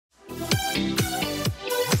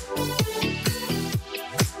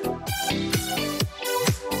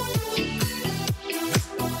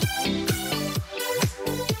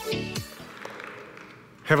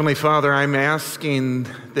Heavenly Father, I'm asking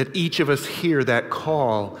that each of us hear that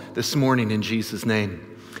call this morning in Jesus'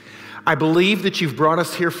 name. I believe that you've brought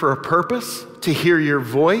us here for a purpose, to hear your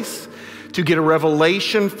voice, to get a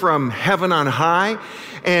revelation from heaven on high.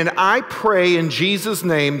 And I pray in Jesus'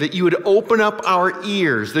 name that you would open up our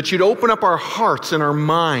ears, that you'd open up our hearts and our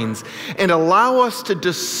minds and allow us to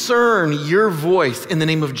discern your voice in the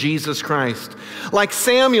name of Jesus Christ. Like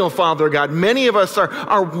Samuel, Father God, many of us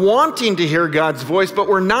are wanting to hear God's voice, but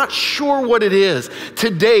we're not sure what it is.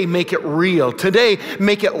 Today, make it real. Today,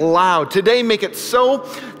 make it loud. Today, make it so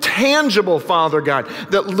tangible, Father God,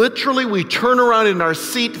 that literally we turn around in our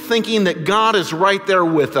seat thinking that God is right there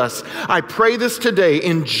with us. I pray this today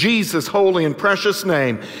in Jesus' holy and precious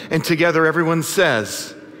name. And together everyone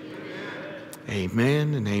says,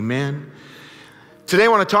 amen and amen. Today I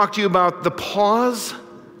want to talk to you about the pause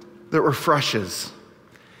that refreshes.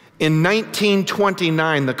 In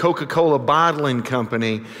 1929, the Coca-Cola bottling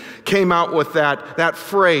company came out with that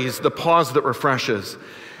phrase, the pause that refreshes.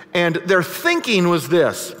 And their thinking was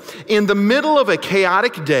this: in the middle of a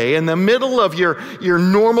chaotic day, in the middle of your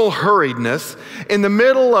normal hurriedness, in the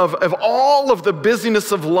middle of all of the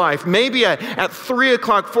busyness of life, maybe at 3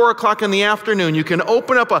 o'clock, 4 o'clock in the afternoon, you can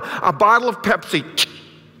open up a bottle of Pepsi.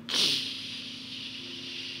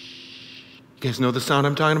 You guys know the sound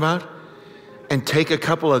I'm talking about? And take a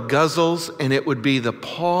couple of guzzles, and it would be the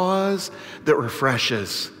pause that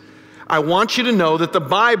refreshes. I want you to know that the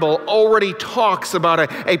Bible already talks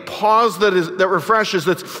about a pause that refreshes,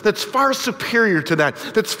 that's far superior to that,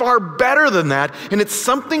 that's far better than that, and it's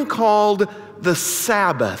something called the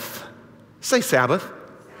Sabbath. Say Sabbath.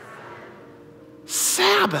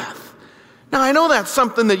 Sabbath. Now, I know that's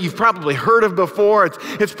something that you've probably heard of before.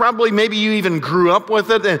 It's probably, maybe you even grew up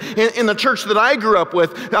with it. And in the church that I grew up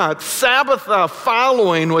with, Sabbath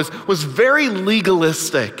following was very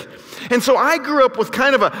legalistic. And so I grew up with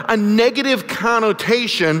kind of a negative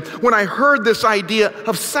connotation when I heard this idea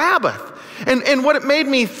of Sabbath. And what it made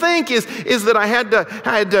me think is that I had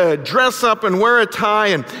to dress up and wear a tie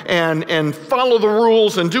and follow the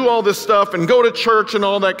rules and do all this stuff and go to church and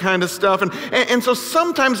all that kind of stuff. And so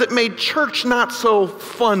sometimes it made church not so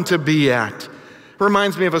fun to be at.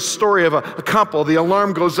 Reminds me of a story of a couple. The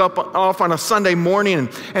alarm goes off on a Sunday morning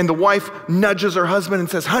and the wife nudges her husband and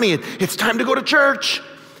says, "Honey, it's time to go to church."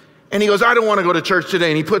 And he goes, "I don't want to go to church today."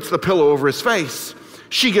 And he puts the pillow over his face.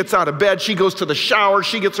 She gets out of bed. She goes to the shower.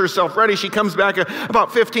 She gets herself ready. She comes back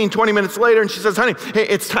about 15, 20 minutes later, and she says, "Honey,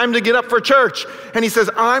 it's time to get up for church." And he says,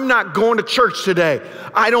 "I'm not going to church today.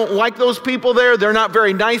 I don't like those people there. They're not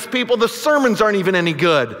very nice people. The sermons aren't even any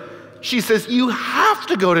good." She says, "You have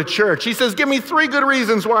to go to church." He says, "Give me 3 good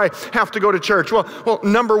reasons why I have to go to church." Well,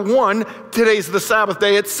 number 1, today's the Sabbath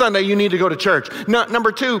day. It's Sunday. You need to go to church.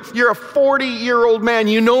 Number 2, you're a 40-year-old man.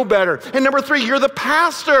 You know better. And number 3, you're the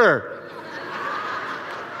pastor.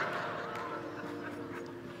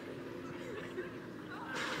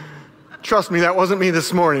 Trust me, that wasn't me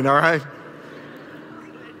this morning, all right?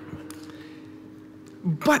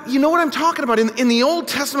 But you know what I'm talking about. In the Old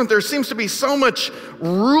Testament, there seems to be so much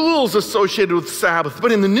rules associated with Sabbath.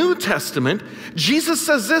 But in the New Testament, Jesus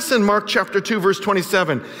says this in Mark chapter 2, verse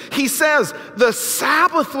 27. He says, "The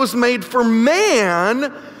Sabbath was made for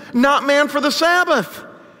man, not man for the Sabbath."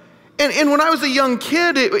 And when I was a young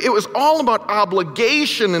kid, it was all about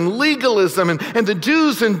obligation and legalism and the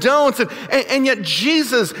do's and don'ts. And yet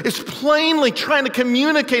Jesus is plainly trying to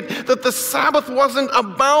communicate that the Sabbath wasn't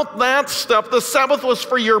about that stuff. The Sabbath was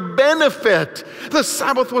for your benefit. The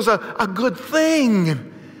Sabbath was a good thing.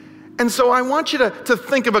 And so I want you to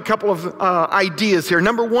think of a couple of ideas here.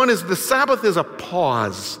 Number 1 is the Sabbath is a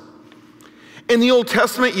pause. In the Old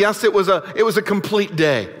Testament, yes, it was a complete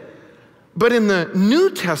day. But in the New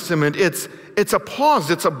Testament, it's a pause,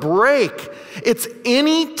 it's a break. It's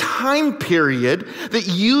any time period that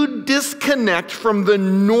you disconnect from the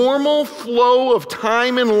normal flow of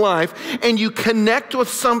time in life and you connect with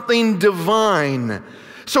something divine.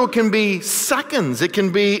 So it can be seconds, it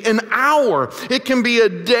can be an hour, it can be a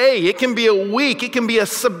day, it can be a week, it can be a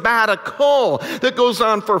sabbatical that goes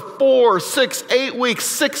on for 4, 6, 8 weeks,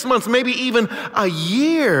 6 months, maybe even a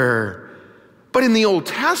year. But in the Old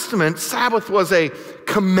Testament, Sabbath was a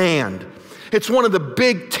command. It's one of the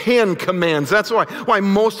big 10 commands. That's why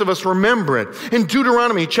most of us remember it. In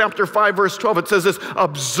Deuteronomy chapter 5, verse 12, it says this: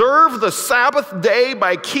 "Observe the Sabbath day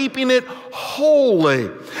by keeping it holy,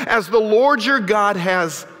 as the Lord your God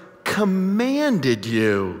has commanded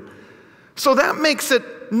you." So that makes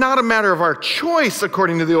it not a matter of our choice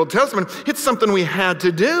according to the Old Testament. It's something we had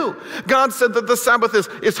to do. God said that the Sabbath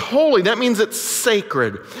is holy. That means it's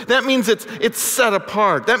sacred. That means it's set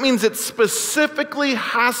apart. That means it specifically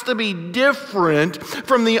has to be different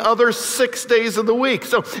from the other 6 days of the week.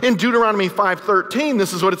 So in Deuteronomy 5:13,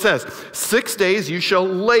 this is what it says. 6 days you shall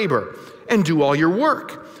labor and do all your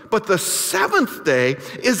work. But the seventh day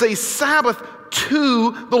is a Sabbath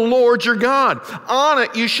to the Lord your God. On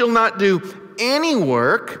it you shall not do any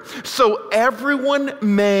work, so everyone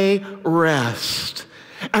may rest.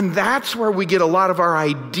 And that's where we get a lot of our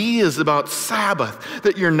ideas about Sabbath,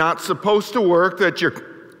 that you're not supposed to work, that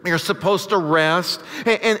you're supposed to rest.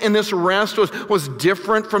 And this rest was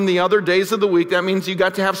different from the other days of the week. That means you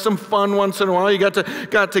got to have some fun once in a while. You got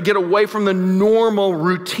to get away from the normal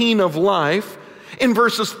routine of life. In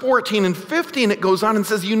verses 14 and 15, it goes on and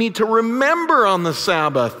says you need to remember on the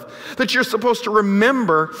Sabbath, that you're supposed to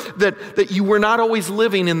remember that you were not always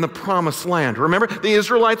living in the promised land. Remember, the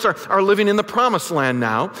Israelites are living in the promised land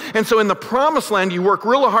now. And so in the promised land, you work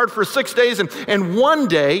real hard for 6 days, and one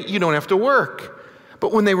day you don't have to work.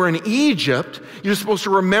 But when they were in Egypt, you're supposed to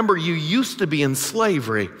remember you used to be in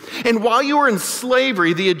slavery. And while you were in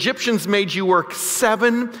slavery, the Egyptians made you work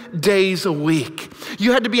 7 days a week.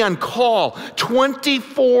 You had to be on call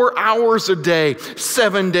 24 hours a day,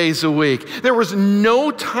 7 days a week. There was no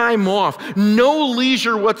time off, no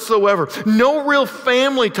leisure whatsoever, no real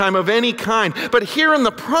family time of any kind. But here in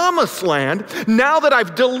the promised land, now that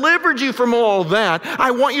I've delivered you from all that, I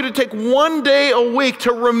want you to take 1 day a week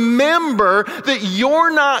to remember that you're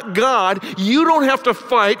not God. You don't have to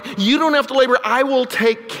fight. You don't have to labor. I will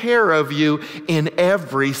take care of you in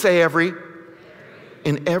every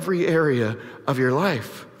area of your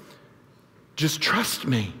life. Just trust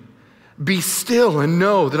me. Be still and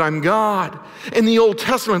know that I'm God. In the Old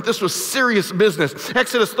Testament, this was serious business.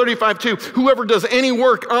 Exodus 35:2, whoever does any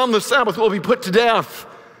work on the Sabbath will be put to death.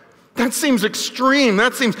 That seems extreme.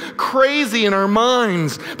 That seems crazy in our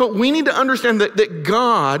minds. But we need to understand that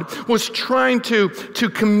God was trying to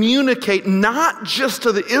communicate not just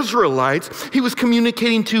to the Israelites, he was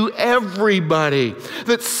communicating to everybody.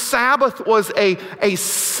 That Sabbath was a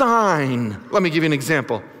sign. Let me give you an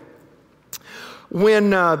example.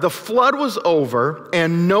 When the flood was over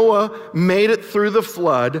and Noah made it through the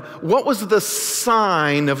flood, what was the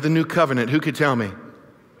sign of the new covenant? Who could tell me?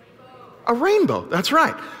 A rainbow, that's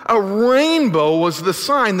right. A rainbow was the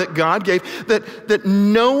sign that God gave, that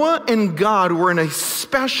Noah and God were in a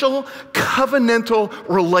special covenantal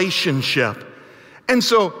relationship. And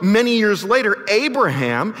so many years later,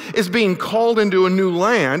 Abraham is being called into a new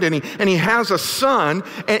land, and he has a son,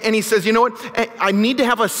 and he says, you know what, I need to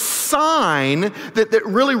have a sign that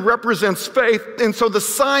really represents faith. And so the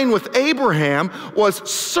sign with Abraham was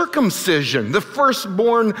circumcision. The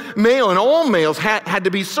firstborn male, and all males had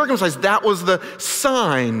to be circumcised. That was the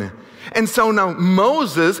sign. And so now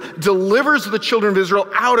Moses delivers the children of Israel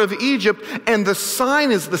out of Egypt, and the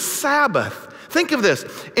sign is the Sabbath. Think of this.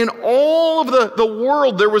 In all of the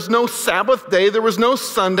world, there was no Sabbath day, there was no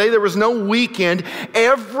Sunday, there was no weekend.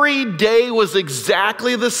 Every day was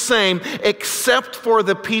exactly the same except for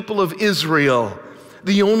the people of Israel.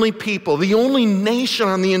 The only people, the only nation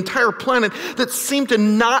on the entire planet that seemed to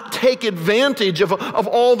not take advantage of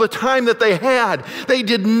all the time that they had. They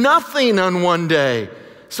did nothing on one day.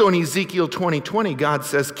 So in Ezekiel 20:20, God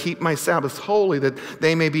says, keep my Sabbaths holy, that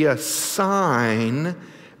they may be a sign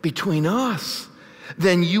between us.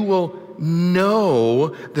 Then you will know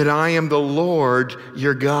that I am the Lord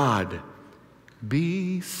your God.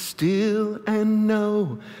 Be still and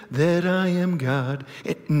know that I am God.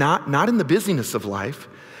 Not in the busyness of life,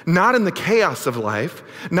 not in the chaos of life,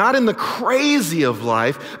 not in the crazy of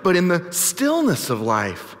life, but in the stillness of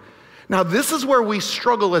life. Now, this is where we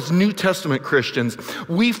struggle as New Testament Christians.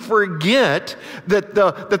 We forget that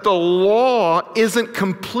the law isn't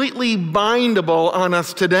completely bindable on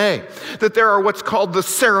us today. That there are what's called the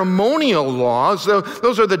ceremonial laws.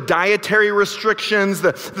 Those are the dietary restrictions,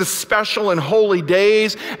 the special and holy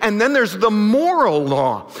days. And then there's the moral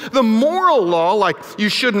law. The moral law, like you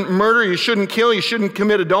shouldn't murder, you shouldn't kill, you shouldn't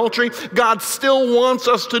commit adultery. God still wants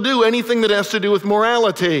us to do anything that has to do with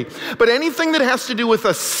morality. But anything that has to do with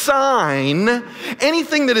a sign,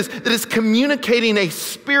 anything that is communicating a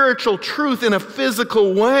spiritual truth in a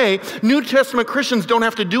physical way, New Testament Christians don't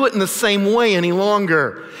have to do it in the same way any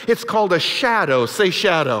longer. It's called a shadow. Say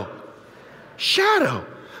shadow. Shadow.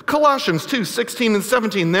 Colossians 2:16 and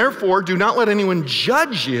 17, therefore do not let anyone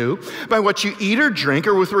judge you by what you eat or drink,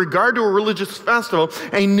 or with regard to a religious festival,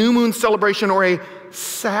 a new moon celebration, or a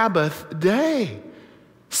Sabbath day.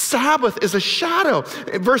 Sabbath is a shadow.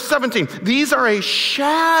 Verse 17, these are a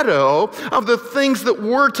shadow of the things that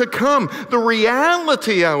were to come. The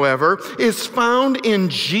reality, however, is found in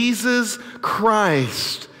Jesus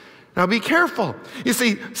Christ. Now be careful. You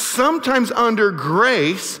see, sometimes under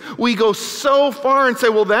grace, we go so far and say,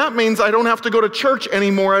 well, that means I don't have to go to church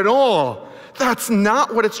anymore at all. That's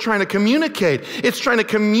not what it's trying to communicate. It's trying to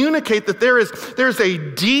communicate that there's a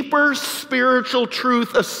deeper spiritual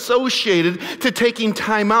truth associated to taking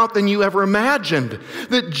time out than you ever imagined.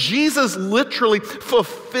 That Jesus literally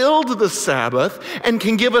fulfilled the Sabbath and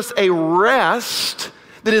can give us a rest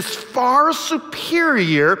that is far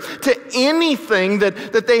superior to anything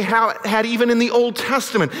that they had even in the Old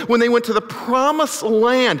Testament. When they went to the promised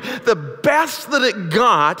land, the best that it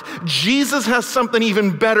got, Jesus has something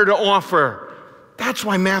even better to offer. That's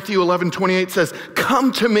why Matthew 11:28 says,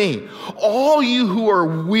 come to me, all you who are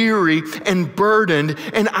weary and burdened,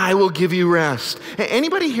 and I will give you rest.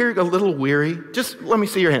 Anybody here a little weary? Just let me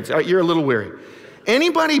see your hands. You're a little weary.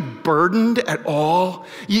 Anybody burdened at all?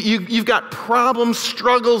 You've got problems,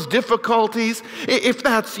 struggles, difficulties. If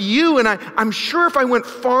that's you, and I'm sure if I went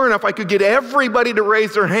far enough, I could get everybody to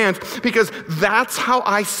raise their hands, because that's how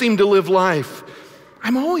I seem to live life.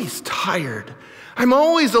 I'm always tired. I'm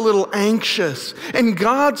always a little anxious. And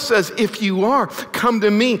God says, if you are, come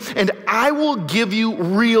to me and I will give you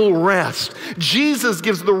real rest. Jesus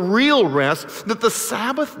gives the real rest that the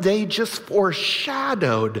Sabbath day just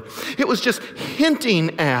foreshadowed. It was just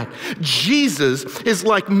hinting at. Jesus is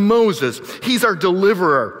like Moses. He's our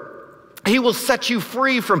deliverer. He will set you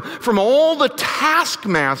free from all the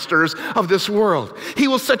taskmasters of this world. He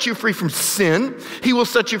will set you free from sin. He will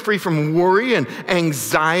set you free from worry and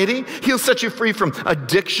anxiety. He'll set you free from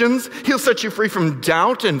addictions. He'll set you free from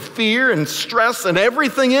doubt and fear and stress and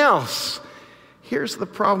everything else. Here's the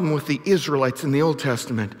problem with the Israelites in the Old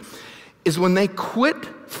Testament, is when they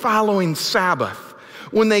quit following Sabbath,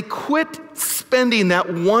 when they quit spending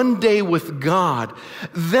that one day with God,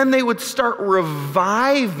 then they would start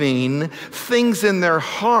reviving things in their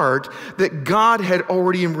heart that God had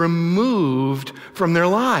already removed from their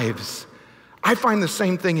lives. I find the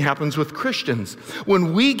same thing happens with Christians.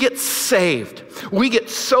 When we get saved, we get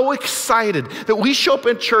so excited that we show up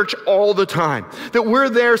at church all the time, that we're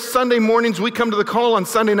there Sunday mornings, we come to the call on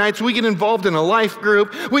Sunday nights, we get involved in a life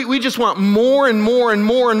group. We just want more and more and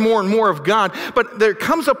more and more and more of God. But there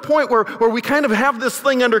comes a point where we kind of have this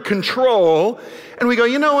thing under control, and we go,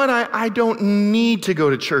 you know what, I don't need to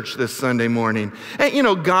go to church this Sunday morning. And you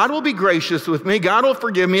know, God will be gracious with me. God will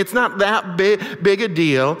forgive me. It's not that big a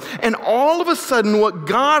deal. And all of a sudden, what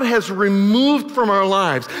God has removed from our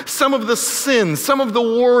lives, some of the sins, some of the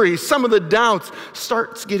worries, some of the doubts,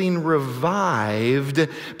 starts getting revived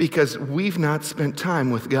because we've not spent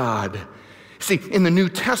time with God. See, in the New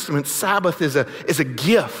Testament, Sabbath is a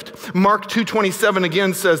gift. Mark 2:27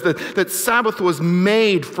 again says that Sabbath was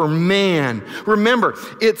made for man. Remember,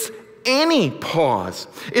 it's any pause.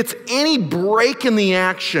 It's any break in the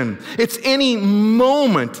action. It's any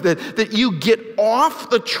moment that you get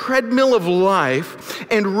off the treadmill of life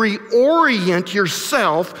and reorient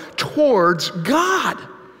yourself towards God.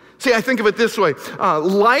 See, I think of it this way.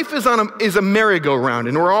 Life is a merry-go-round,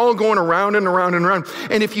 and we're all going around and around and around.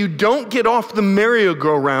 And if you don't get off the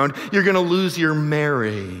merry-go-round, you're going to lose your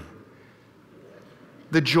merry.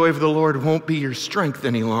 The joy of the Lord won't be your strength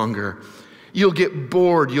any longer. You'll get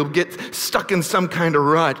bored. You'll get stuck in some kind of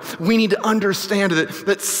rut. We need to understand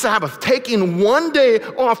that Sabbath, taking one day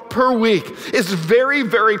off per week, is very,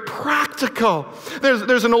 very practical.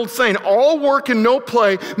 There's an old saying, all work and no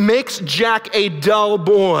play makes Jack a dull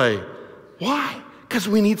boy. Why? Because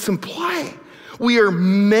we need some play. We are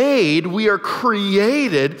made, we are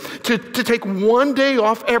created to take one day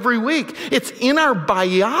off every week. It's in our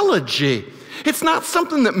biology. It's not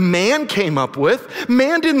something that man came up with.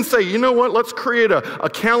 Man didn't say, you know what, let's create a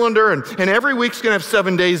calendar and every week's going to have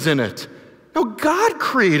 7 days in it. No, God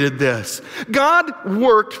created this. God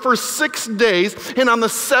worked for 6 days, and on the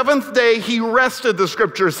seventh day he rested, the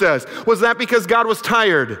scripture says. Was that because God was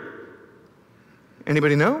tired?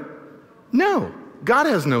 Anybody know? No. God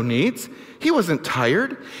has no needs. He wasn't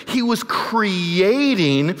tired. He was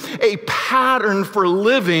creating a pattern for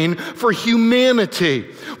living for humanity.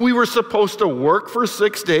 We were supposed to work for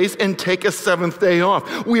 6 days and take a seventh day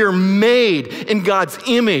off. We are made in God's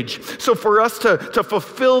image. So for us to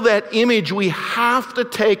fulfill that image, we have to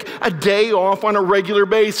take a day off on a regular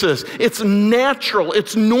basis. It's natural.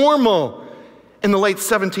 It's normal. In the late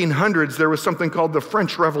 1700s, there was something called the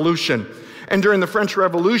French Revolution. And during the French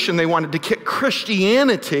Revolution, they wanted to kick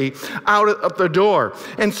Christianity out of the door.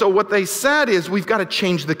 And so what they said is, we've got to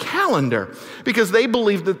change the calendar, because they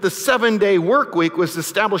believed that the 7-day work week was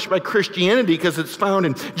established by Christianity because it's found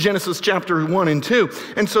in Genesis chapter 1 and 2.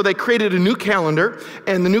 And so they created a new calendar,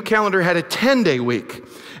 and the new calendar had a 10-day week.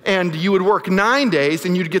 And you would work 9 days,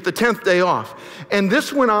 and you'd get the 10th day off. And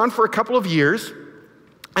this went on for a couple of years,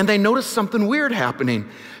 and they noticed something weird happening.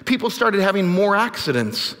 People started having more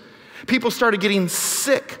accidents. People started getting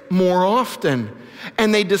sick more often.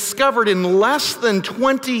 And they discovered in less than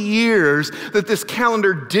 20 years that this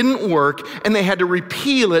calendar didn't work, and they had to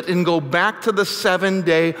repeal it and go back to the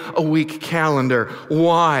 7-day-a-week calendar.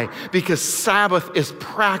 Why? Because Sabbath is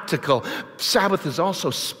practical. Sabbath is also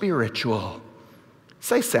spiritual.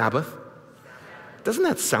 Say Sabbath. Doesn't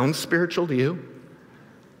that sound spiritual to you?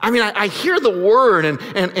 I mean, I hear the word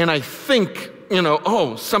and I think,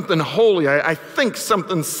 oh, something holy. I think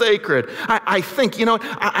something sacred. I think,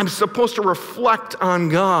 I'm supposed to reflect on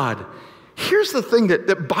God. Here's the thing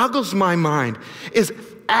that boggles my mind is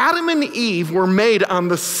Adam and Eve were made on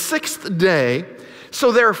the 6th day,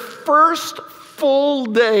 so their first full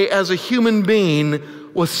day as a human being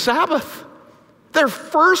was Sabbath. Their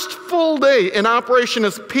first full day in operation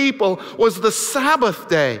as people was the Sabbath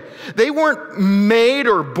day. They weren't made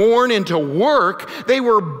or born into work. They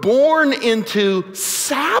were born into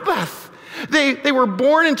Sabbath. They were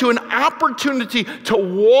born into an opportunity to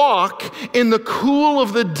walk in the cool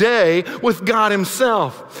of the day with God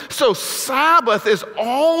Himself. So Sabbath is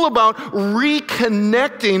all about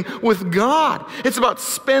reconnecting with God. It's about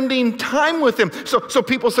spending time with Him. So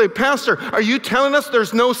people say, Pastor, are you telling us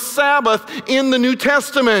there's no Sabbath in the New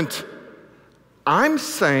Testament? I'm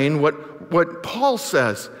saying what Paul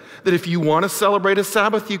says, that if you want to celebrate a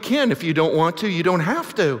Sabbath, you can. If you don't want to, you don't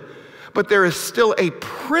have to. But there is still a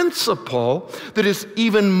principle that is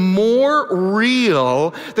even more real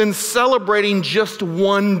than celebrating just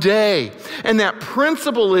one day. And that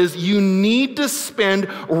principle is you need to spend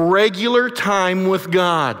regular time with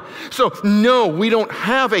God. So no, we don't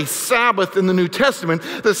have a Sabbath in the New Testament.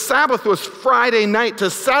 The Sabbath was Friday night to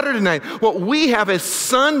Saturday night. What we have is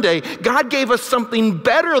Sunday. God gave us something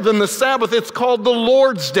better than the Sabbath. It's called the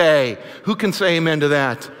Lord's Day. Who can say amen to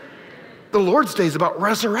that? The Lord's Day is about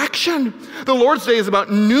resurrection. The Lord's Day is about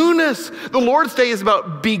newness. The Lord's Day is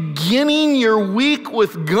about beginning your week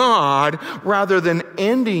with God rather than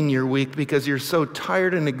ending your week because you're so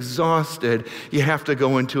tired and exhausted you have to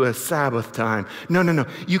go into a Sabbath time. No.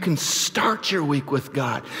 You can start your week with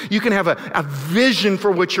God. You can have a vision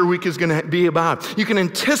for what your week is going to be about. You can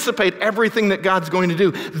anticipate everything that God's going to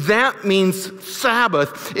do. That means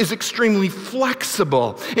Sabbath is extremely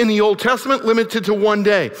flexible. In the Old Testament, limited to one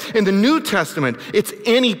day. In the New Testament, it's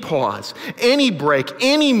any pause, any break,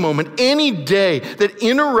 any moment, any day that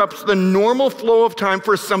interrupts the normal flow of time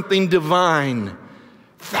for something divine.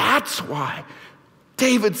 That's why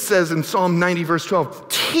David says in Psalm 90, verse 12,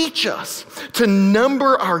 teach us to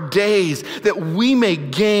number our days that we may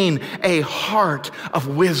gain a heart of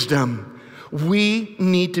wisdom. We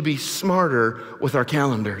need to be smarter with our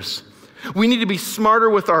calendars. We need to be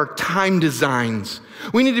smarter with our time designs.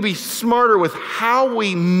 We need to be smarter with how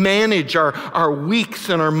we manage our weeks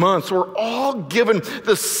and our months. We're all given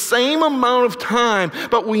the same amount of time,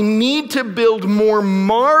 but we need to build more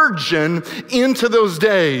margin into those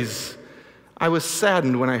days. I was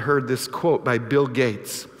saddened when I heard this quote by Bill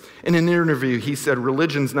Gates. In an interview, he said,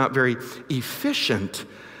 religion's not very efficient.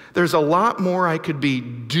 There's a lot more I could be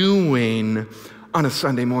doing on a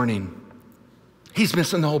Sunday morning. He's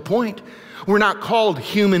missing the whole point. We're not called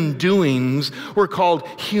human doings. We're called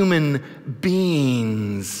human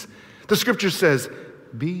beings. The scripture says,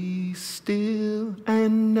 be still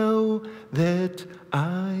and know that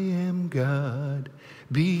I am God.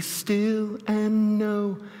 Be still and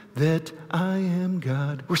know that I am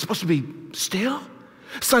God. We're supposed to be still.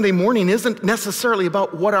 Sunday morning isn't necessarily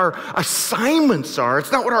about what our assignments are.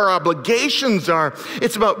 It's not what our obligations are.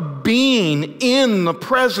 It's about being in the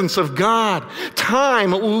presence of God.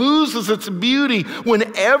 Time loses its beauty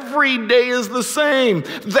when every day is the same.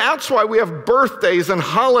 That's why we have birthdays and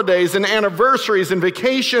holidays and anniversaries and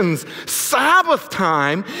vacations. Sabbath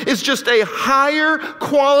time is just a higher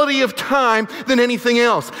quality of time than anything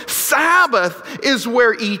else. Sabbath is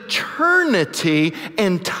where eternity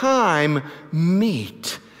and time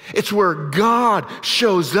meet. It's where God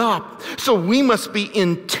shows up. So we must be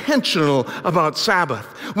intentional about Sabbath.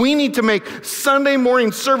 We need to make Sunday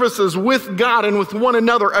morning services with God and with one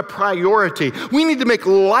another a priority. We need to make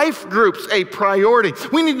life groups a priority.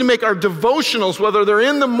 We need to make our devotionals, whether they're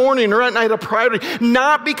in the morning or at night, a priority.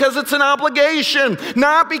 Not because it's an obligation,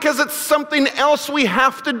 not because it's something else we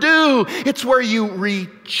have to do. It's where you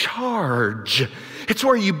recharge. It's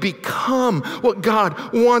where you become what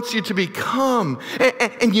God wants you to become.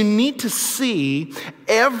 And you need to see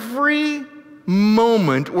every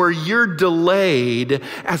moment where you're delayed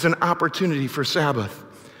as an opportunity for Sabbath.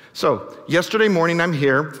 So yesterday morning, I'm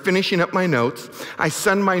here finishing up my notes. I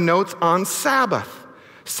send my notes on Sabbath.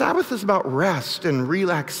 Sabbath is about rest and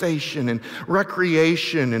relaxation and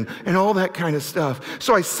recreation and all that kind of stuff.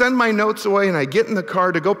 So I send my notes away and I get in the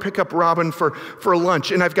car to go pick up Robin for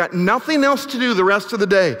lunch. And I've got nothing else to do the rest of the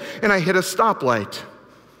day. And I hit a stoplight.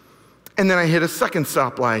 And then I hit a second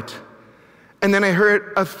stoplight. And then I hit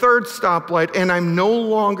a third stoplight, and I'm no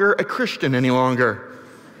longer a Christian any longer.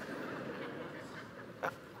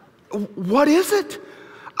 What is it?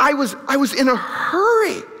 I was in a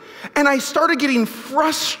hurry. And I started getting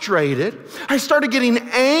frustrated. I started getting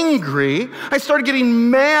angry. I started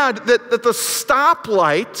getting mad that the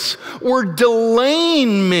stoplights were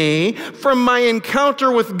delaying me from my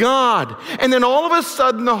encounter with God. And then all of a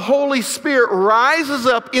sudden, the Holy Spirit rises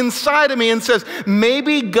up inside of me and says,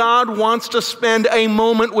 maybe God wants to spend a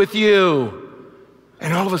moment with you.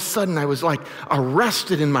 And all of a sudden, I was like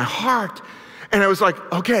arrested in my heart. And I was like,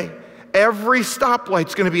 okay, every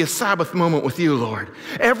stoplight's going to be a Sabbath moment with you, Lord.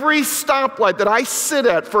 Every stoplight that I sit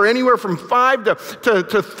at for anywhere from 5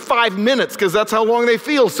 to 5 minutes, because that's how long they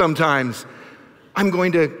feel sometimes, I'm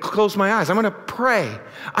going to close my eyes. I'm going to pray.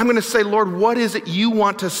 I'm going to say, Lord, what is it you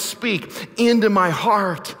want to speak into my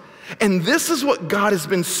heart? And this is what God has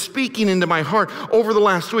been speaking into my heart over the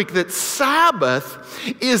last week, that Sabbath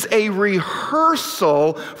is a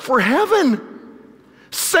rehearsal for heaven.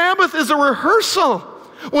 Sabbath is a rehearsal.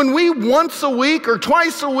 When we once a week or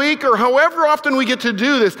twice a week or however often we get to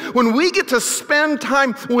do this, when we get to spend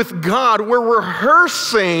time with God, we're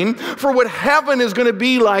rehearsing for what heaven is going to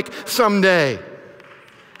be like someday.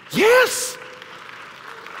 Yes.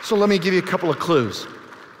 So let me give you a couple of clues.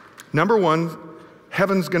 Number one,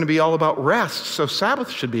 heaven's going to be all about rest, so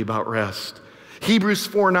Sabbath should be about rest. Hebrews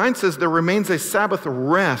 4:9 says there remains a Sabbath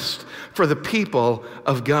rest for the people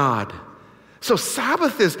of God. So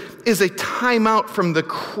Sabbath is a time out from the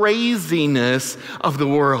craziness of the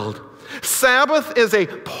world. Sabbath is a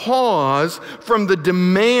pause from the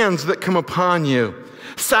demands that come upon you.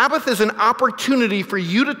 Sabbath is an opportunity for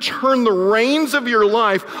you to turn the reins of your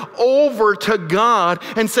life over to God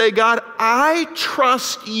and say, God, I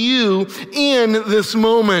trust you in this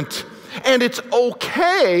moment. And it's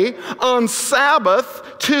okay on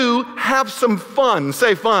Sabbath to have some fun.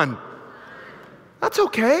 Say fun. That's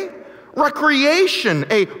okay. Recreation,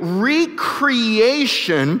 a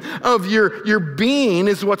recreation of your being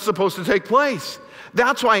is what's supposed to take place.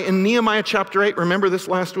 That's why in Nehemiah chapter 8, remember this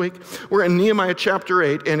last week? We're in Nehemiah chapter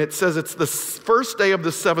 8, and it says it's the first day of the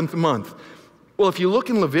 7th month. Well, if you look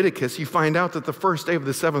in Leviticus, you find out that the first day of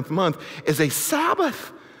the 7th month is a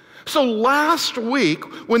Sabbath. So last week,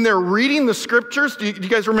 when they're reading the scriptures, do you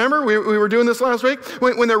guys remember? We were doing this last week.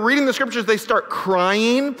 When they're reading the scriptures, they start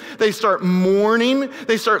crying, they start mourning,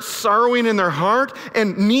 they start sorrowing in their heart.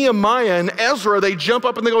 And Nehemiah and Ezra, they jump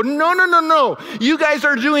up and they go, no, no, no, no. You guys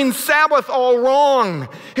are doing Sabbath all wrong.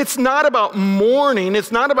 It's not about mourning.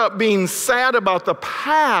 It's not about being sad about the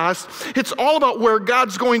past. It's all about where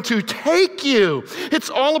God's going to take you.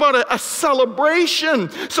 It's all about a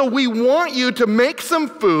celebration. So we want you to make some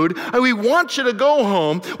food. We want you to go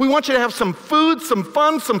home. We want you to have some food, some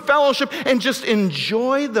fun, some fellowship, and just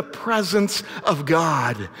enjoy the presence of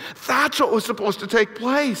God. That's what was supposed to take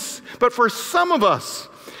place. But for some of us,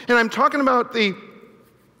 and I'm talking about the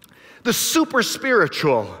super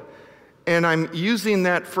spiritual, and I'm using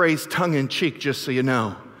that phrase tongue-in-cheek just so you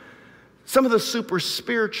know. Some of the super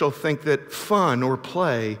spiritual think that fun or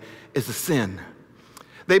play is a sin.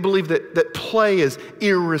 They believe that play is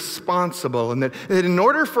irresponsible and that in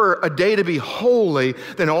order for a day to be holy,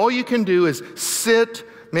 then all you can do is sit,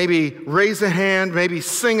 maybe raise a hand, maybe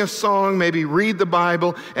sing a song, maybe read the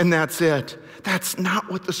Bible, and that's it. That's not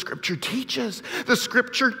what the scripture teaches. The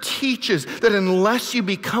scripture teaches that unless you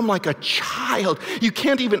become like a child, you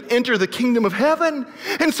can't even enter the kingdom of heaven.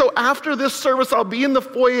 And so after this service, I'll be in the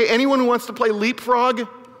foyer. Anyone who wants to play leapfrog?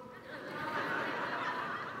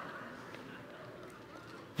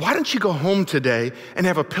 Why don't you go home today and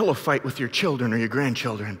have a pillow fight with your children or your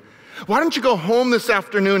grandchildren? Why don't you go home this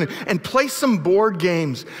afternoon and play some board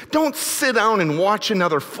games? Don't sit down and watch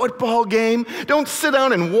another football game. Don't sit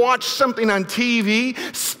down and watch something on TV.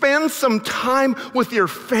 Spend some time with your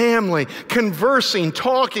family, conversing,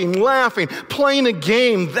 talking, laughing, playing a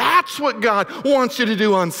game. That's what God wants you to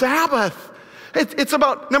do on Sabbath. It's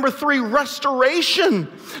about, number 3, restoration.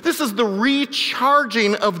 This is the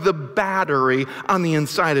recharging of the battery on the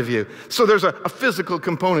inside of you. So there's a physical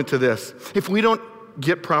component to this. If we don't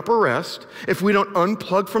get proper rest, if we don't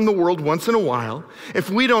unplug from the world once in a while, if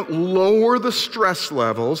we don't lower the stress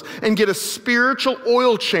levels and get a spiritual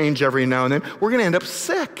oil change every now and then, we're going to end up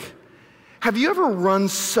sick. Have you ever run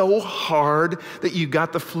so hard that you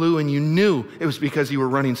got the flu and you knew it was because you were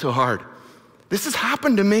running so hard? This has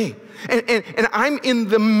happened to me. And I'm in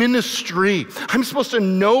the ministry. I'm supposed to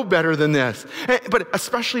know better than this. But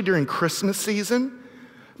especially during Christmas season,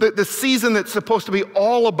 the season that's supposed to be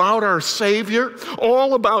all about our Savior,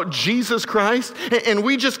 all about Jesus Christ, and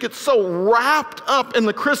we just get so wrapped up in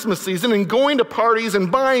the Christmas season and going to parties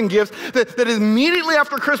and buying gifts that immediately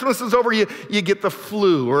after Christmas is over, you get the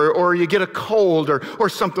flu or you get a cold or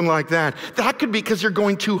something like that. That could be because you're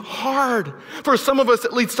going too hard. For some of us,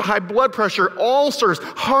 it leads to high blood pressure, ulcers,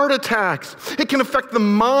 heart attacks. It can affect the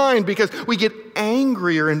mind because we get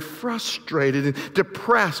angrier and frustrated and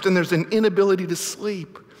depressed, and there's an inability to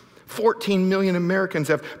sleep. 14 million Americans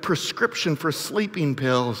have prescription for sleeping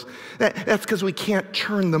pills. That's because we can't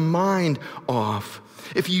turn the mind off.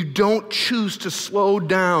 If you don't choose to slow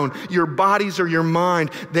down your bodies or your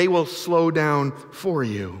mind, they will slow down for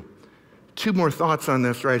you. 2 more thoughts on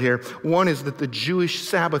this right here. One is that the Jewish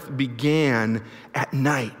Sabbath began at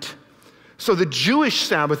night. So the Jewish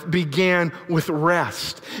Sabbath began with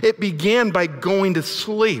rest. It began by going to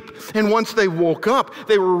sleep. And once they woke up,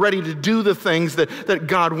 they were ready to do the things that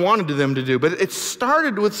God wanted them to do. But it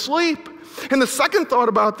started with sleep. And the second thought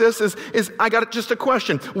about this is I got just a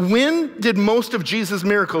question. When did most of Jesus'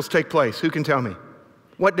 miracles take place? Who can tell me?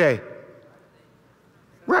 What day?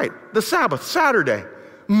 Right, the Sabbath, Saturday.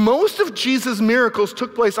 Most of Jesus' miracles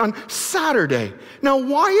took place on Saturday. Now,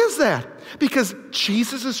 why is that? Because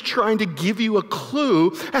Jesus is trying to give you a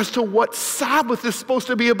clue as to what Sabbath is supposed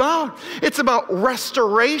to be about. It's about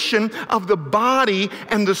restoration of the body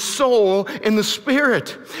and the soul and the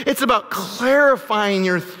spirit. It's about clarifying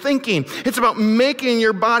your thinking. It's about making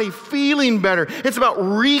your body feeling better. It's about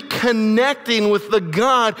reconnecting with the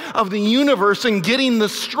God of the universe and getting the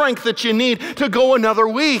strength that you need to go another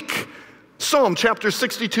week. Psalm chapter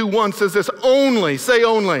 62:1 says this, only, say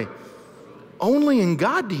only. Only in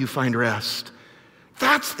God do you find rest.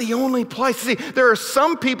 That's the only place. See, there are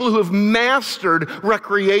some people who have mastered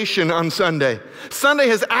recreation on Sunday. Sunday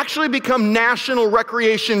has actually become National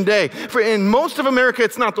Recreation Day. In most of America,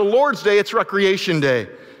 it's not the Lord's Day, it's Recreation Day.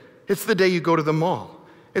 It's the day you go to the mall.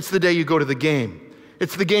 It's the day you go to the game.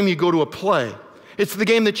 It's the game you go to a play. It's the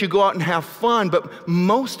game that you go out and have fun, but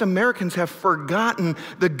most Americans have forgotten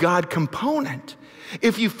the God component.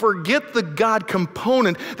 If you forget the God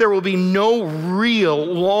component, there will be no real,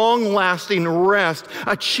 long-lasting rest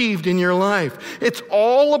achieved in your life. It's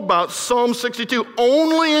all about Psalm 62.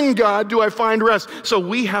 Only in God do I find rest. So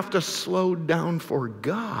we have to slow down for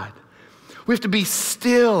God. We have to be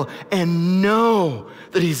still and know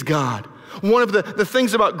that He's God. One of the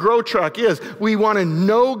things about Grow Truck is we want to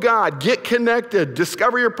know God, get connected,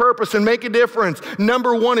 discover your purpose, and make a difference.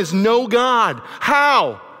 Number 1 is know God.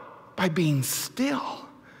 How? By being still,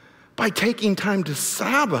 by taking time to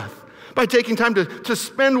Sabbath, by taking time to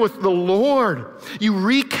spend with the Lord. You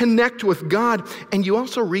reconnect with God, and you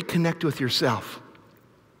also reconnect with yourself.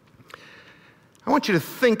 I want you to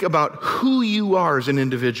think about who you are as an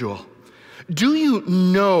individual. Do you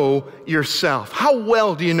know yourself? How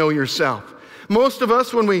well do you know yourself? Most of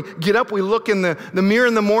us, when we get up, we look in the mirror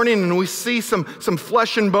in the morning and we see some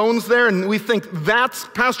flesh and bones there, and we think, that's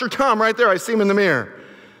Pastor Tom right there. I see him in the mirror.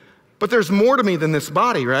 But there's more to me than this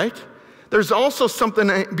body, right? There's also something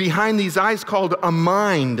behind these eyes called a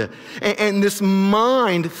mind. And this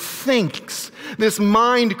mind thinks. This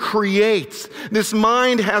mind creates. This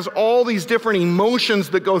mind has all these different emotions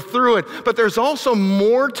that go through it. But there's also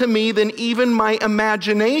more to me than even my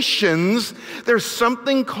imaginations. There's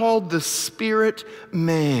something called the spirit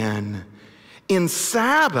man. In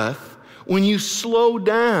Sabbath, when you slow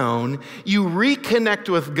down, you reconnect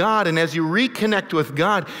with God, and as you reconnect with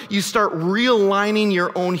God, you start realigning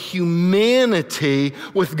your own humanity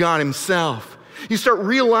with God Himself. You start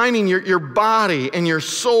realigning your body and your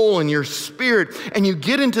soul and your spirit, and you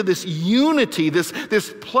get into this unity,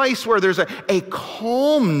 this place where there's a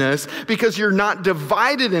calmness because you're not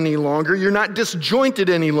divided any longer, you're not disjointed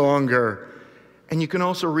any longer. And you can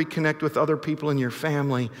also reconnect with other people in your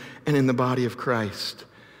family and in the body of Christ.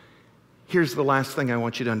 Here's the last thing I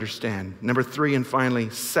want you to understand. Number 3, and finally,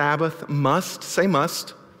 Sabbath must, say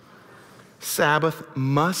must, Sabbath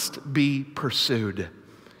must be pursued.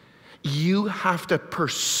 You have to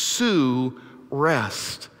pursue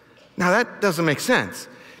rest. Now that doesn't make sense.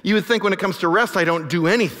 You would think when it comes to rest, I don't do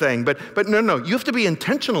anything, but no, you have to be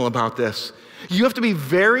intentional about this. You have to be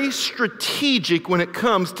very strategic when it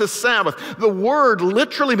comes to Sabbath. The word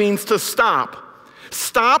literally means to stop.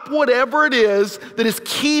 Stop whatever it is that is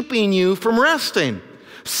keeping you from resting.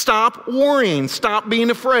 Stop worrying. Stop being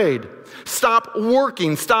afraid. Stop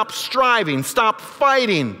working. Stop striving. Stop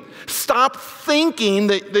fighting. Stop thinking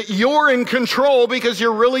that you're in control because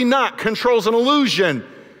you're really not. Control's an illusion.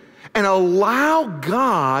 And allow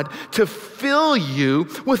God to fill you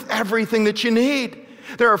with everything that you need.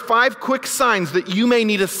 There are 5 quick signs that you may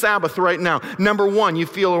need a Sabbath right now. Number 1, you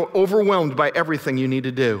feel overwhelmed by everything you need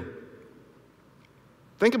to do.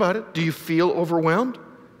 Think about it. Do you feel overwhelmed?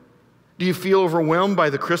 Do you feel overwhelmed by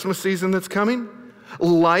the Christmas season that's coming?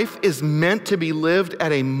 Life is meant to be lived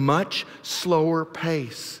at a much slower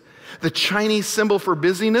pace. The Chinese symbol for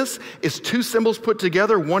busyness is 2 symbols put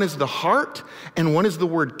together. One is the heart and one is the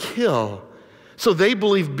word kill. So they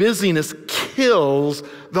believe busyness kills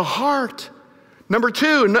the heart. Number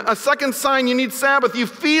 2, a second sign you need Sabbath. You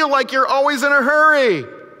feel like you're always in a hurry.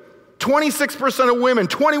 26% of women,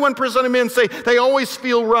 21% of men say they always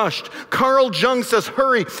feel rushed. Carl Jung says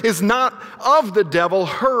hurry is not of the devil,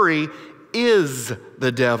 hurry is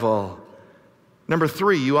the devil. Number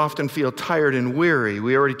 3, you often feel tired and weary.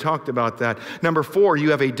 We already talked about that. Number 4,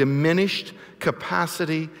 you have a diminished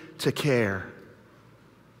capacity to care.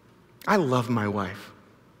 I love my wife.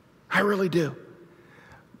 I really do.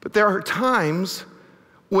 But there are times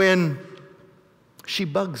when she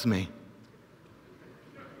bugs me.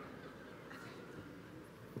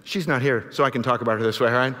 She's not here, so I can talk about her this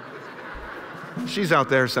way, right? She's out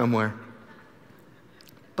there somewhere.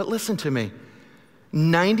 But listen to me.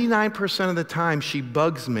 99% of the time, she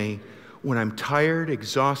bugs me when I'm tired,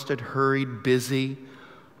 exhausted, hurried, busy.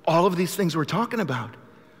 All of these things we're talking about.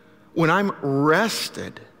 When I'm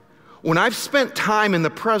rested, when I've spent time in the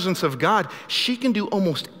presence of God, she can do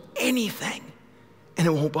almost anything, and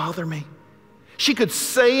it won't bother me. She could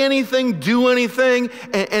say anything, do anything,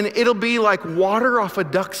 and it'll be like water off a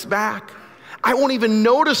duck's back. I won't even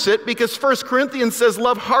notice it because 1 Corinthians says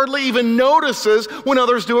love hardly even notices when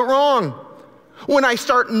others do it wrong. When I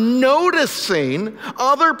start noticing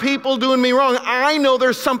other people doing me wrong, I know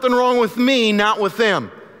there's something wrong with me, not with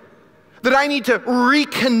them. That I need to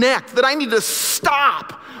reconnect, that I need to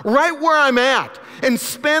stop right where I'm at and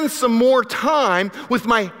spend some more time with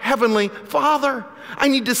my Heavenly Father. I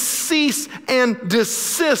need to cease and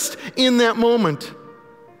desist in that moment.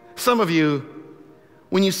 Some of you,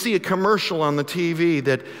 when you see a commercial on the TV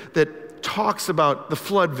that talks about the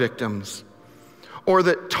flood victims, or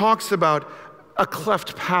that talks about a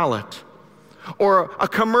cleft palate, or a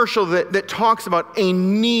commercial that talks about a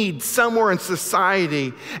need somewhere in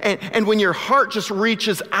society, and when your heart just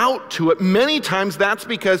reaches out to it, many times that's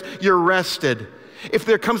because you're rested. If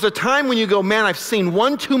there comes a time when you go, man, I've seen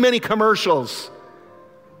one too many commercials,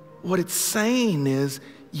 what it's saying is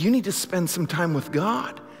you need to spend some time with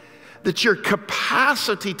God. That your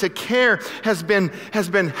capacity to care has been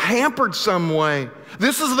hampered some way.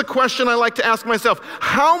 This is the question I like to ask myself.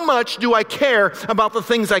 How much do I care about the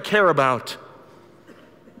things I care about?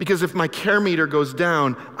 Because if my care meter goes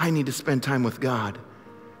down, I need to spend time with God.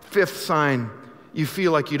 5th sign, you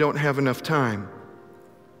feel like you don't have enough time.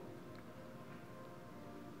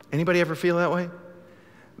 Anybody ever feel that way?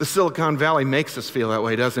 The Silicon Valley makes us feel that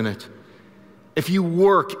way, doesn't it? If you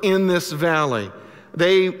work in this valley,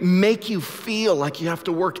 they make you feel like you have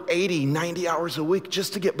to work 80, 90 hours a week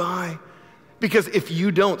just to get by. Because if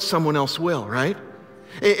you don't, someone else will, right?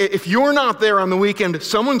 If you're not there on the weekend,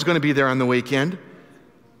 someone's going to be there on the weekend.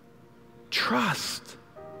 Trust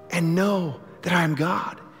and know that I am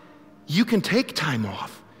God. You can take time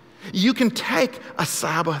off. You can take a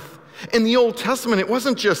Sabbath. In the Old Testament, it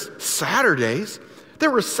wasn't just Saturdays. There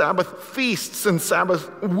were Sabbath feasts and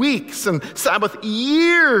Sabbath weeks and Sabbath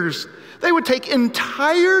years. They would take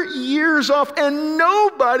entire years off and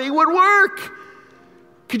nobody would work.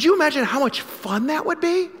 Could you imagine how much fun that would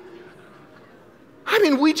be? I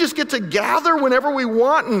mean, we just get to gather whenever we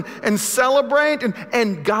want and celebrate,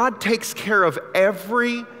 and God takes care of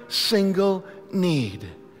every single need.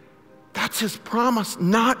 That's His promise,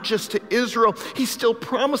 not just to Israel. He's still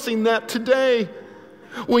promising that today.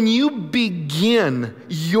 When you begin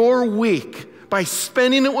your week by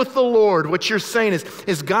spending it with the Lord, what you're saying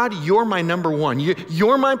is God, you're my number one.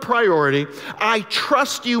 You're my priority. I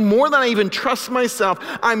trust you more than I even trust myself.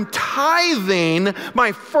 I'm tithing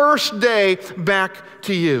my first day back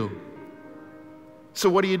to you. So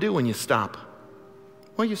what do you do when you stop?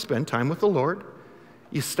 Well, you spend time with the Lord.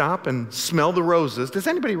 You stop and smell the roses. Does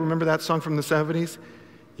anybody remember that song from the 70s?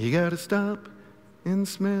 You gotta stop and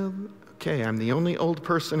smell. Okay, I'm the only old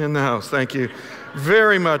person in the house. Thank you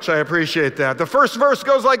very much. I appreciate that. The first verse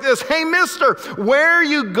goes like this. Hey, mister, where are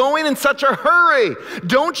you going in such a hurry?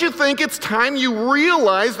 Don't you think it's time you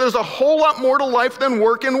realize there's a whole lot more to life than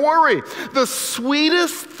work and worry? The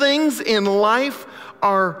sweetest things in life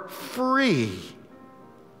are free.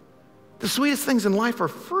 The sweetest things in life are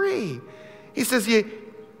free. He says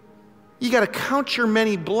you got to count your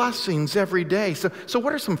many blessings every day. So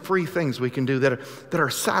what are some free things we can do that are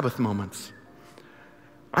Sabbath moments?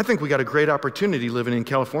 I think we got a great opportunity living in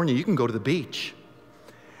California. You can go to the beach.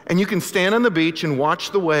 And you can stand on the beach and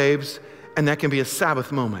watch the waves, and that can be a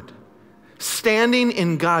Sabbath moment. Standing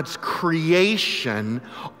in God's creation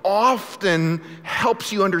often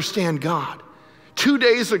helps you understand God. 2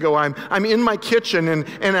 days ago, I'm in my kitchen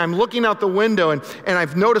and I'm looking out the window and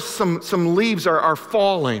I've noticed some leaves are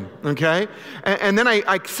falling, okay? And then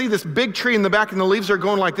I see this big tree in the back and the leaves are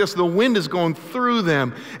going like this. The wind is going through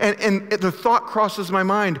them. And the thought crosses my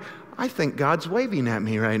mind, I think God's waving at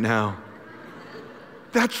me right now.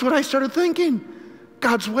 That's what I started thinking.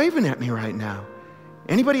 God's waving at me right now.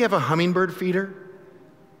 Anybody have a hummingbird feeder?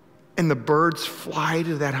 And the birds fly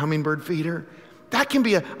to that hummingbird feeder? That can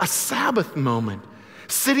be a Sabbath moment.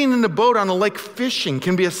 Sitting in a boat on a lake fishing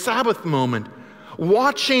can be a Sabbath moment.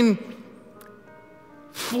 Watching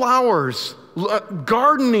flowers,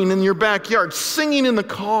 gardening in your backyard, singing in the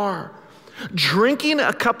car. Drinking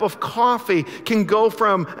a cup of coffee can go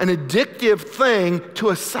from an addictive thing to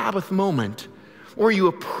a Sabbath moment where you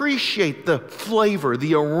appreciate the flavor,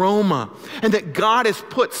 the aroma, and that God has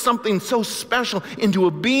put something so special into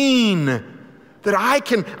a bean that I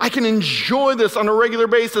can enjoy this on a regular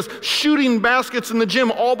basis, shooting baskets in the gym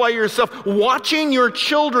all by yourself, watching your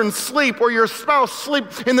children sleep or your spouse sleep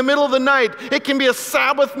in the middle of the night. It can be a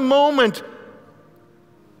Sabbath moment.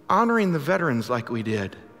 Honoring the veterans like we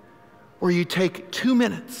did, where you take 2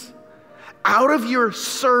 minutes out of your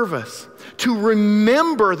service to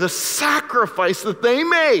remember the sacrifice that they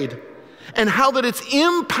made and how that it's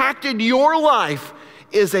impacted your life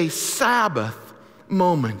is a Sabbath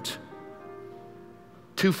moment.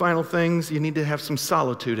 2 final things, you need to have some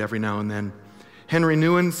solitude every now and then. Henry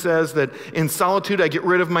Nouwen says that in solitude, I get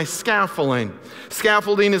rid of my scaffolding.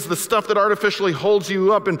 Scaffolding is the stuff that artificially holds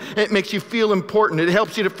you up and it makes you feel important. It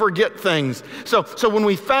helps you to forget things. So when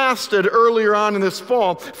we fasted earlier on in this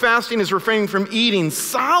fall, fasting is refraining from eating.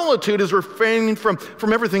 Solitude is refraining from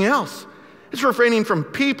everything else. It's refraining from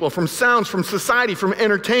people, from sounds, from society, from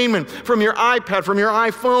entertainment, from your iPad, from your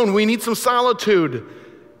iPhone. We need some solitude.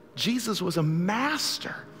 Jesus was a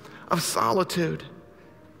master of solitude.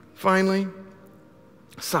 Finally,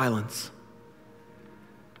 silence.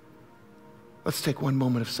 Let's take one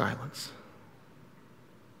moment of silence.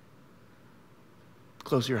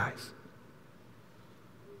 Close your eyes.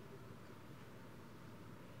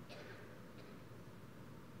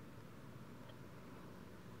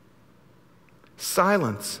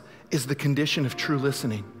 Silence is the condition of true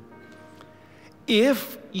listening.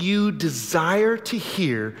 If you desire to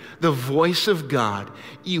hear the voice of God,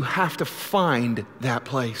 you have to find that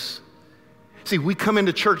place. See, we come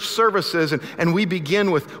into church services and we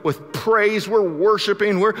begin with praise. We're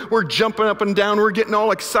worshiping. We're jumping up and down. We're getting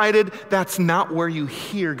all excited. That's not where you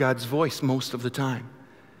hear God's voice most of the time.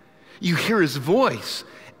 You hear his voice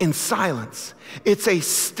in silence. It's a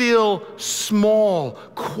still, small,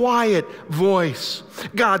 quiet voice.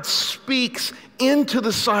 God speaks into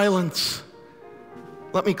the silence.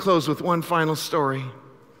 Let me close with one final story.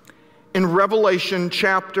 In Revelation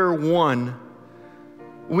chapter 1,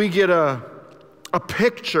 we get a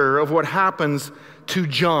picture of what happens to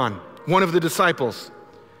John, one of the disciples.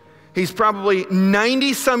 He's probably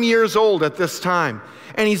 90-some years old at this time,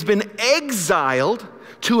 and he's been exiled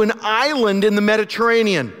to an island in the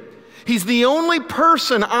Mediterranean. He's the only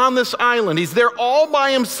person on this island. He's there all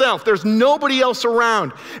by himself. There's nobody else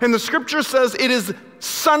around. And the scripture says it is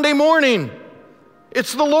Sunday morning.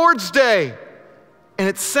 It's the Lord's Day. And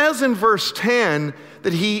it says in verse 10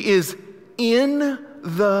 that he is in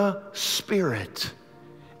the Spirit.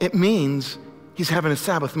 It means he's having a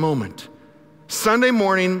Sabbath moment. Sunday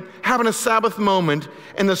morning, having a Sabbath moment,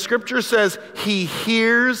 and the scripture says he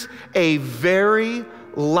hears a very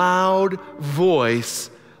loud voice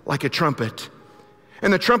like a trumpet.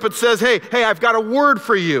 And the trumpet says, hey, I've got a word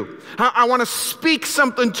for you. I want to speak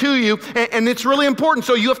something to you, and it's really important.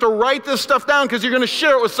 So you have to write this stuff down because you're going to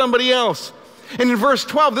share it with somebody else. And in verse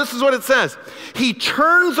 12, this is what it says. He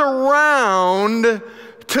turns around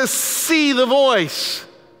to see the voice.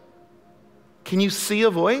 Can you see a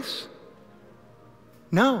voice?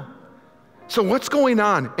 No. So what's going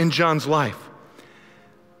on in John's life?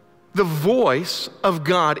 The voice of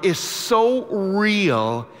God is so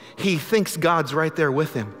real, he thinks God's right there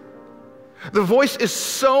with him. The voice is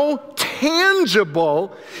so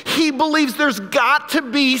tangible, he believes there's got to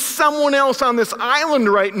be someone else on this island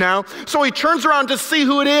right now. So he turns around to see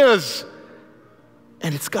who it is.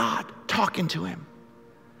 And it's God talking to him.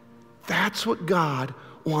 That's what God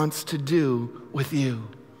wants to do with you.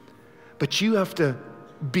 But you have to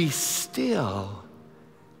be still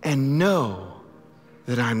and know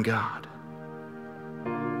that I'm God.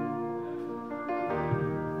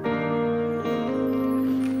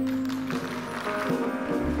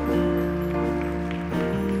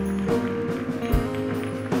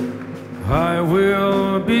 I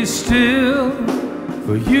will be still,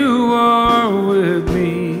 for you are with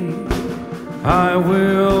me. I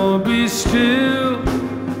will be still,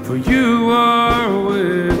 for you are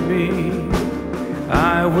with me.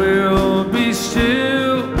 I will be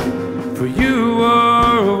still, for you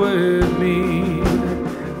are with me.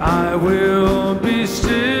 I will be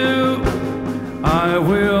still, I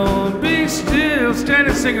will be still. Stand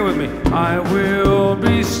and sing it with me. I will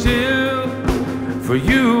be still, for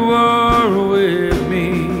you are with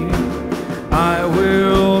me. I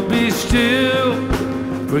will be still,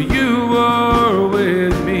 for you are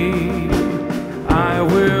with me. I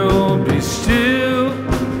will be still,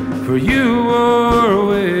 for you are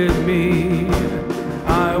with me.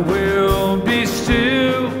 I will be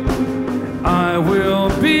still, I will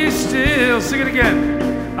be still. Sing it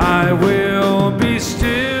again. I will be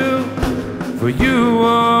still, for you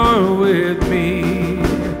are with me.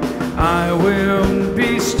 I will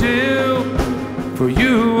be still, for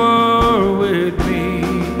you are with me.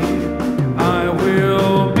 I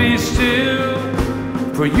will be still,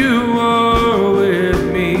 for you are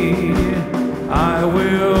with me. I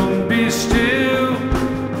will be still,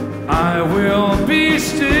 I will be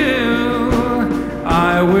still.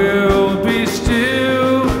 I will be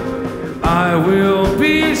still, I will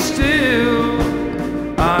be still.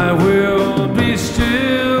 I will be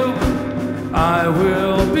still, I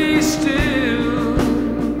will be still.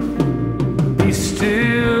 Be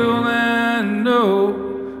still and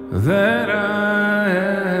know that I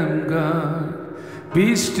am God.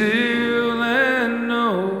 Be still and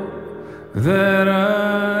know that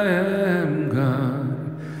I am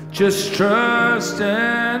God. Just trust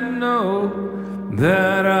and know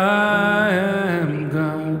that I am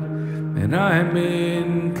God, and I'm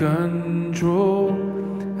in control.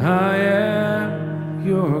 I am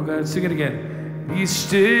your God. Sing it again. Be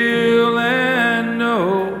still and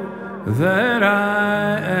know that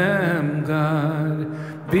I am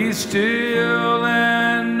God. Be still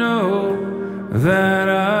and know that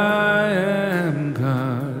I am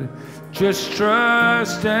God. Just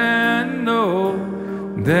trust and know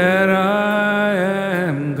that I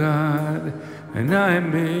am God, and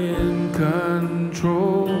I'm in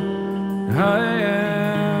control. I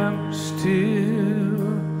am still.